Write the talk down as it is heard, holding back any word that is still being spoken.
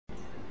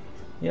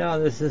Yeah,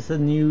 this is a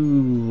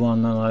new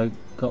one, and I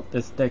got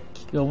this deck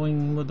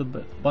going with a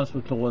bunch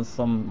of claw and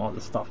some other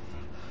stuff.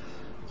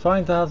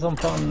 Trying to have some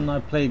fun.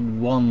 I played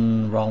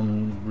one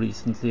round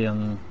recently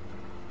and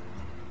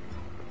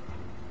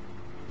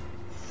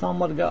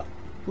somebody got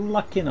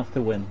lucky enough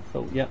to win,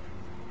 so yeah.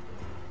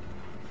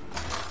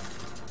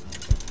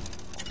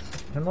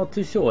 I'm not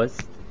too sure, it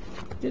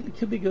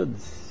could be good.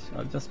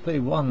 I just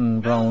played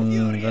one round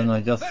and I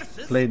just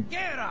played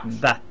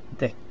that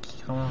deck.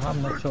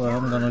 I'm not sure,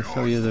 I'm gonna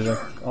show you the deck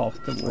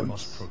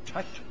afterwards.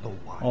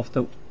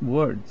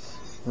 Afterwards,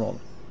 rather.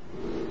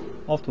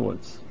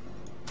 Afterwards.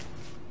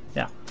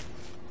 Yeah.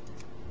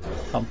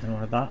 Something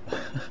like that.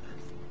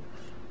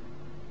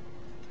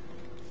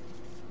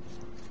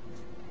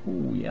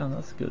 Oh yeah,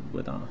 that's good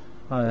with that.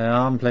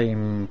 I'm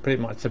playing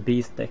pretty much a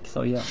beast deck,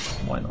 so yeah,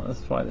 why not?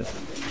 Let's try this.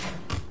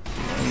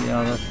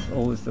 Yeah, that's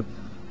always the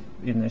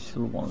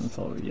initial one,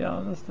 so yeah,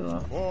 let's do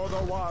that. For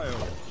the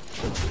wild.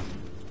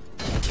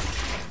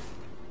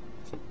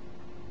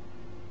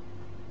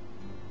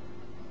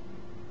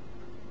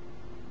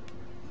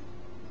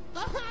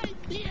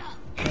 Yeah,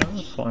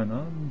 that's fine.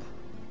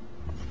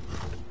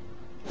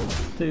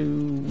 Let's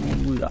do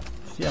that.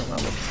 Yeah,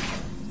 that works.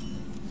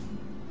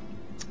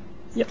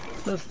 Yep,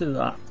 let's do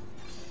that.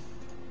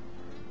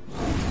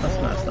 Let's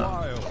smash that.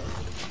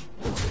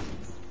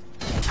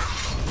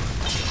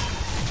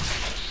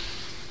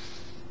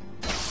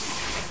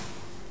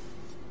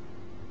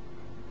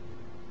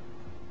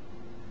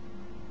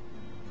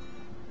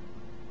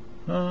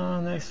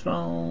 Next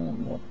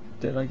round, what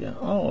did I get?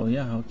 Oh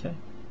yeah, okay.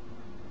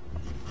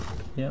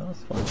 Yeah,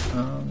 that's fine.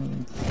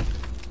 And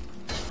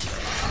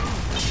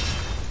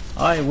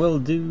I will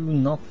do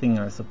nothing,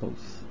 I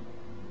suppose.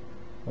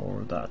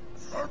 Or that.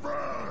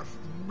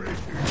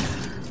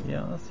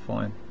 Yeah, that's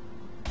fine.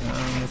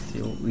 Let's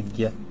see what we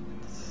get.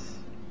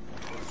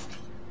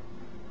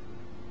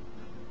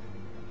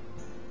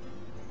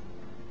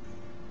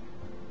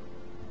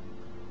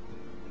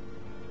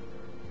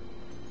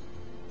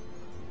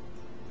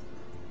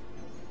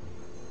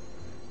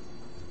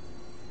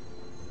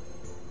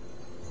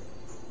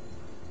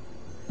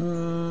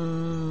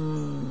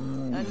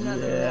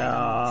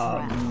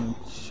 Yeah,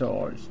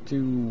 charge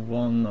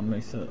 2-1. That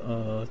makes it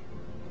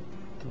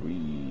 3.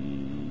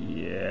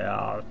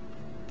 Yeah,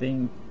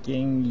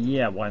 thinking.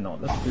 Yeah, why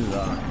not? Let's do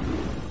that.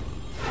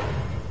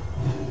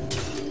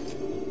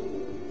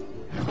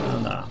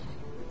 And that.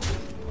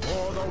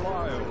 For the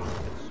wild.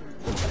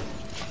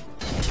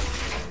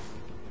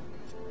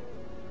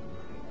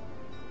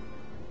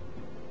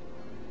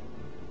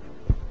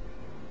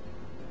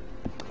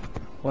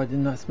 Why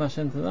didn't I smash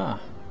into that?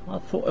 I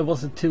thought it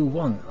was a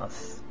 2-1. A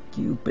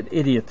stupid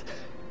idiot.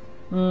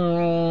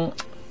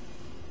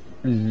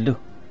 Look,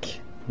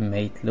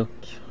 mate, look.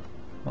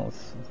 I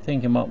was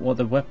thinking about what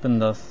the weapon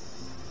does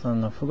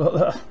and I forgot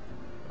that.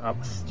 That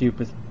was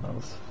stupid. That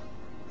was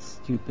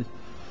stupid.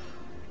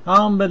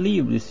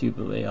 Unbelievably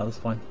stupid. Yeah, that's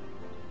fine.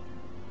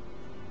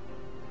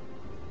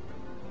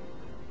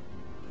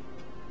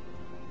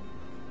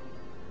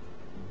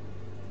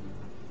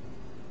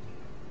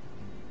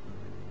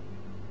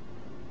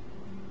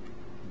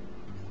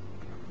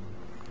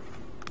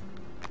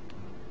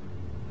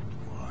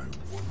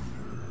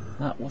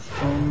 That was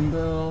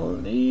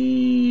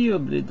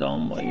unbelievably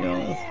dumb, but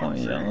yeah, that's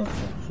fine, yeah,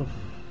 that's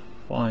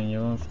fine,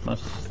 you want to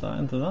smash that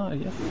into that, I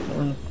guess,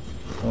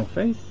 or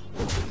face.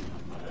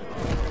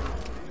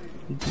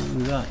 You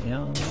do that,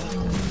 yeah, that's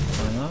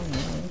fine, yeah,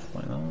 that's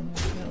fine, yeah,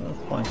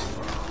 that's fine.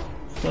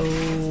 So,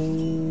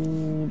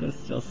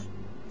 let's just...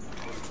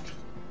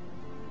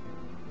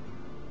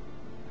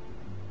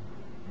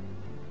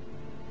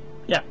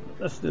 Yeah,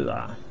 let's do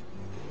that.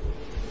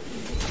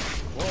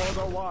 For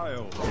the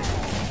wild.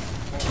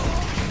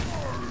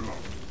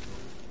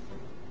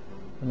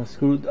 And I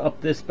screwed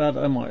up this bad,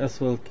 I might as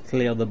well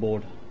clear the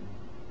board.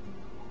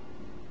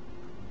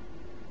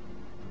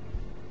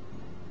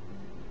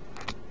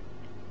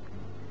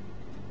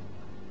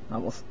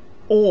 That was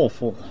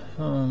awful.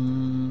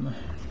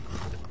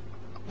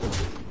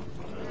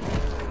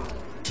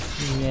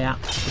 Yeah,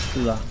 let's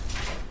do that.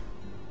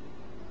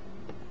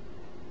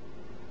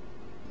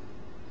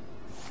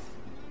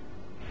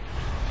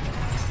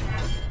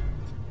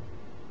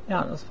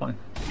 Yeah, that's fine.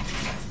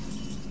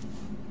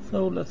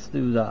 So let's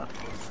do that.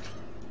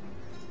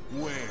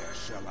 Where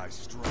shall I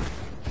strike?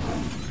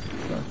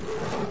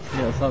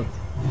 Yeah, so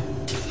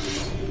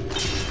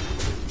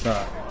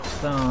that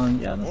down.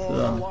 Yeah, let's do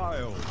that.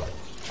 Wild.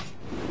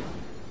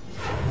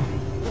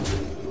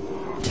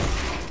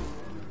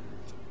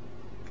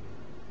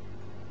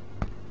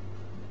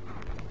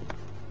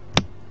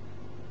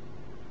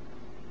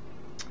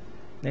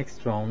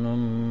 Next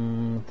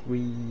round,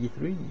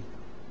 3-3.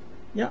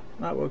 Yeah,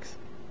 that works.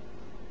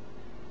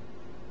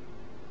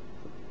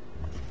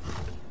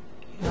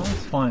 Yeah,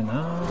 that's fine.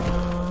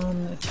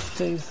 It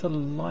stays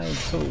alive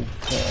so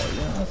far.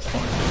 Yeah, that's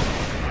fine.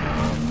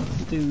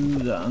 Let's do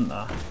that and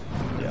that.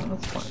 Yeah,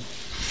 that's fine.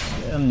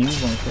 Get a new one,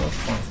 so that's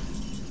fine.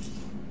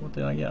 What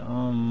did I get?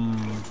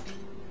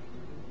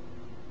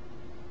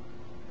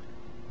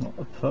 Not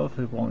a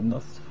perfect one,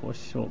 that's for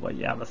sure, but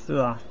yeah, let's do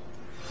that.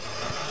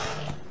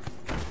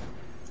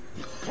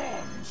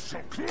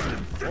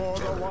 For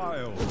the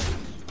wild.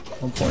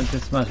 No point in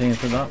smashing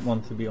into that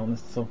one, to be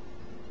honest, so.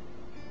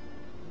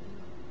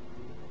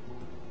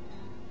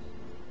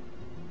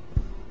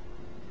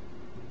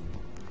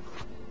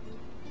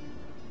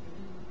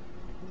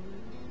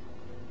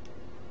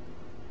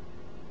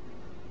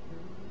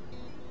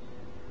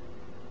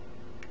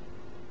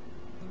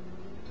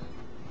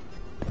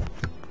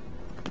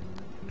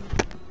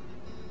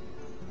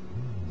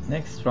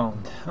 Next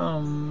round,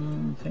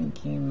 I'm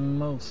thinking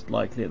most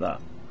likely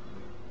that.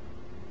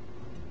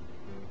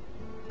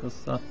 Because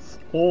that's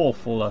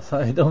awful, as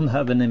I don't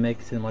have any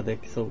mechs in my deck,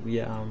 so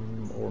yeah,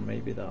 or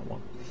maybe that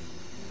one.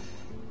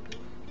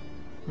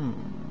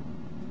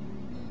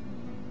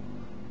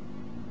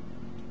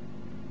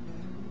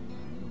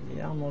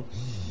 Yeah, I'm not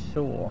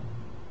sure.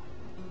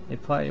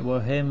 If I were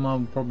him,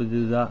 I'd probably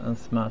do that and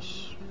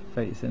smash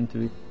face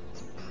into it.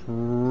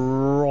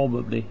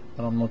 Probably,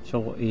 but I'm not sure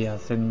what he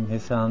has in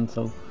his hand,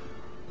 so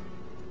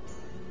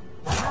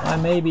I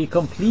may be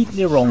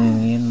completely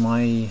wrong in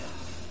my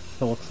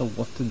thoughts of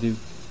what to do.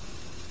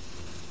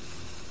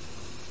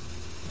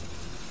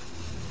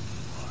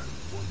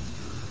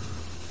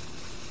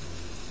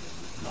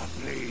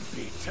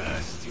 Be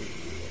thirsty.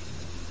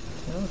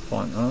 Yeah, that's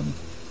fine, man.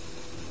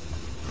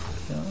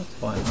 Yeah, that's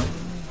fine, man.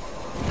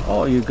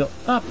 Oh, you got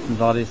that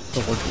bloody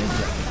sword, did you?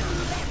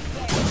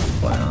 That's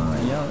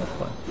fine, yeah, that's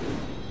fine.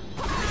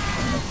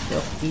 Let's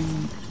just do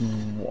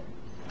what?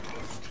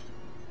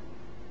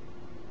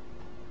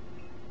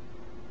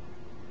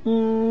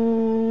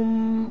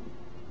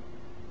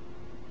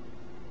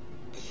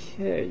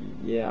 Okay,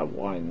 yeah,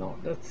 why not?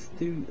 Let's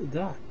do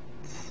that.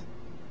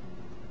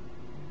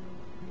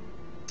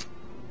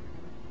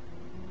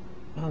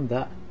 And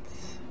that.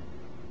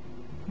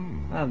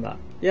 And that.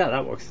 Yeah,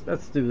 that works.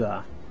 Let's do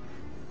that.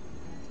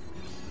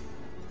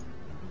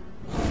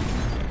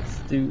 Let's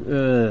do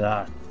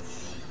that.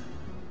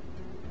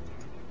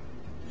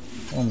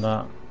 On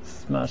that.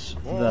 Smash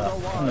that.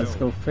 And let's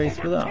go face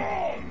with that.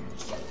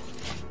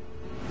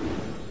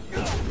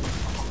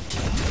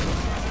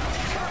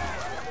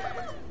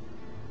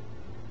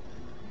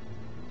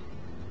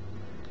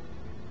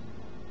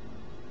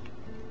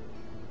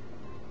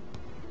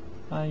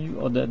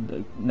 You are dead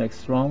the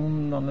next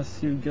round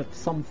unless you get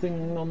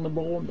something on the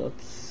board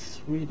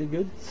that's really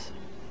good.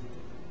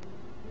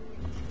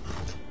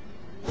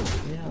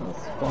 Yeah,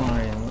 that's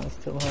fine. I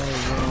still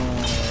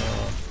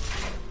have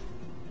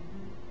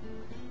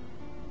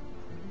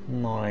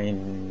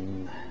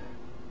 9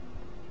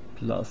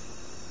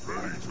 plus.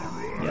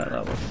 Yeah,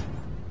 that was.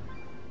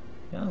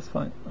 Yeah, that's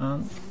fine.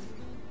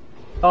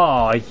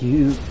 Oh,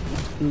 you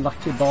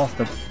lucky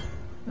bastard!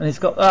 And he's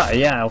got that.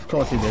 Yeah, of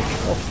course he did.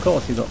 Of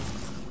course he got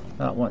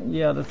that one.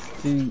 Yeah, let's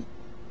do.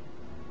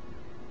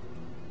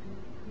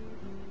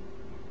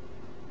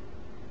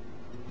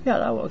 Yeah,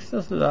 that works.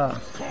 Let's do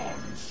that. For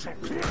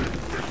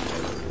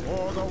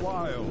the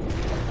wild.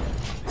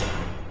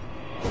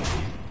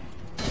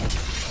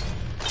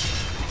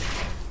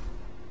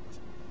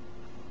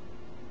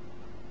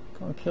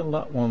 Can't kill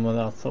that one with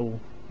that soul.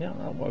 Yeah,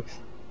 that works.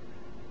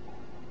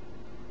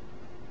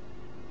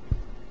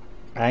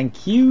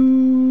 Thank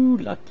you,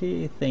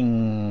 lucky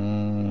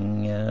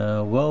thing.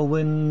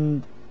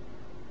 Whirlwind,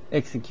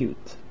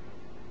 execute.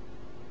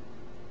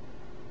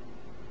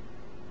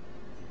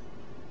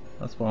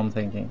 That's what I'm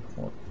thinking.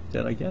 What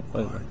did I get,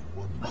 by the way?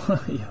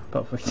 Yeah,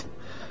 perfect.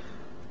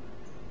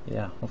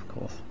 Yeah, of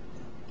course.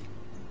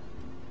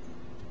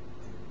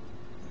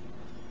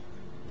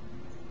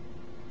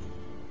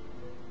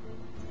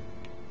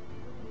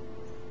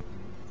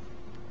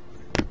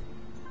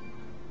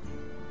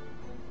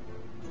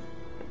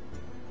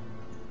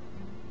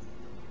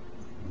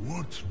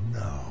 What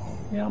now?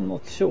 Yeah, I'm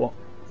not sure.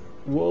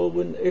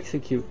 Whirlwind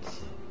execute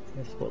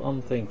is what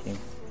I'm thinking.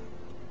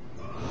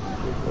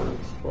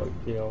 Strike,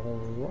 yeah,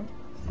 alright.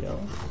 Yeah,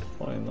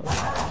 fine.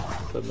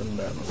 7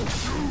 damage.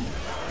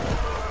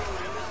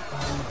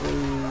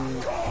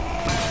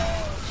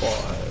 5.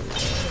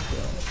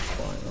 Yeah,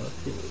 fine. Let's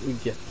see what we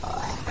get.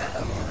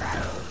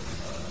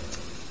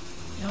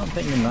 Yeah, I'm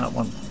thinking that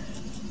one.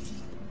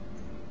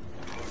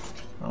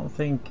 I'm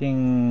thinking.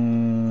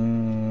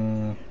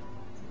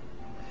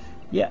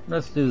 Yeah,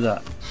 let's do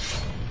that.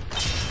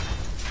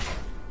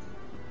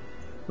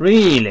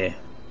 Really?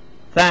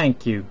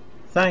 Thank you.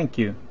 Thank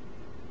you.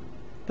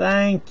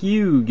 Thank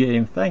you,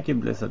 game. Thank you,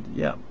 Blizzard.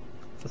 Yeah.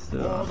 Let's do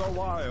that. For the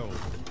wild.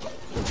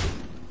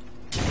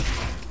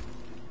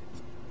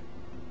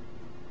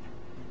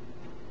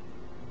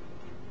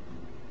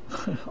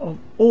 Of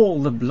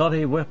all the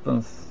bloody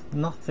weapons,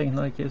 nothing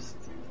like just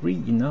 3.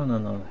 No,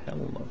 hell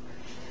no.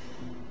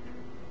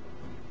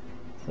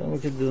 So we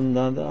could do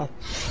that.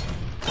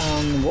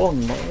 And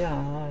 1, but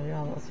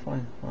yeah, that's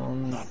fine.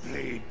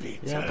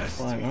 Yeah, that's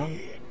fine, man.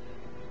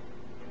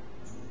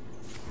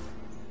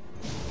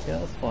 Yeah,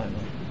 that's fine,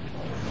 man.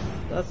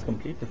 That's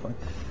completely fine.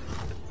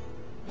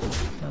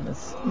 And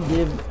let's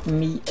give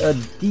me a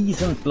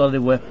decent bloody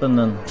weapon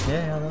then.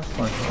 Yeah, that's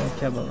fine. I don't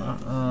care about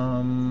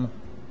that.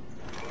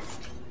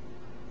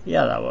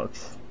 Yeah, that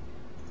works.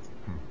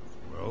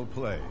 Well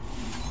played.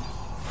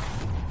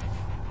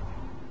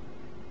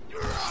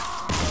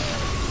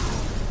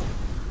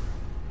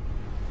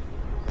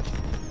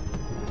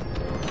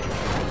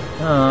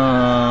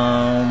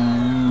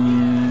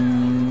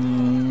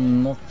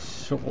 Not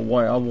sure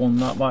why I won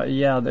that, but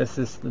yeah, this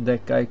is the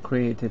deck I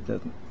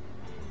created.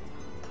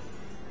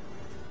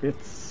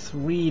 It's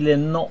really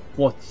not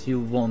what you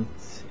want.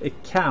 It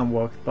can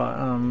work,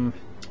 but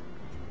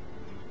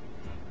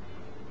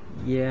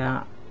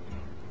yeah,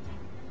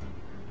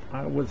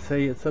 I would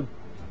say it's a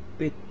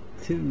bit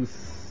too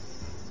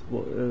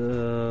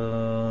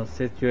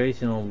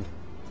situational,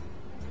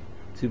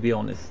 to be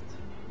honest.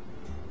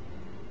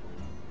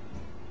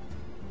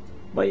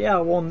 But yeah,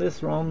 I won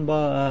this round,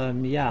 but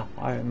yeah,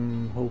 I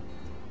hope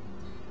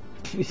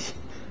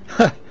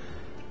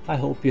I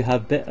hope you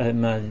have better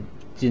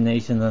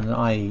imagination than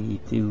I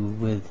do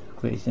with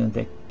creating a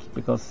deck,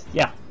 because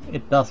yeah,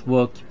 it does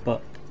work,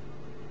 but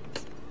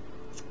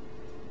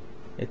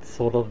it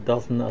sort of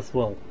doesn't as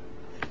well.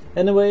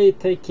 Anyway,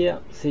 take care,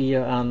 see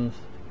you, and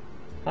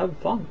have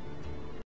fun.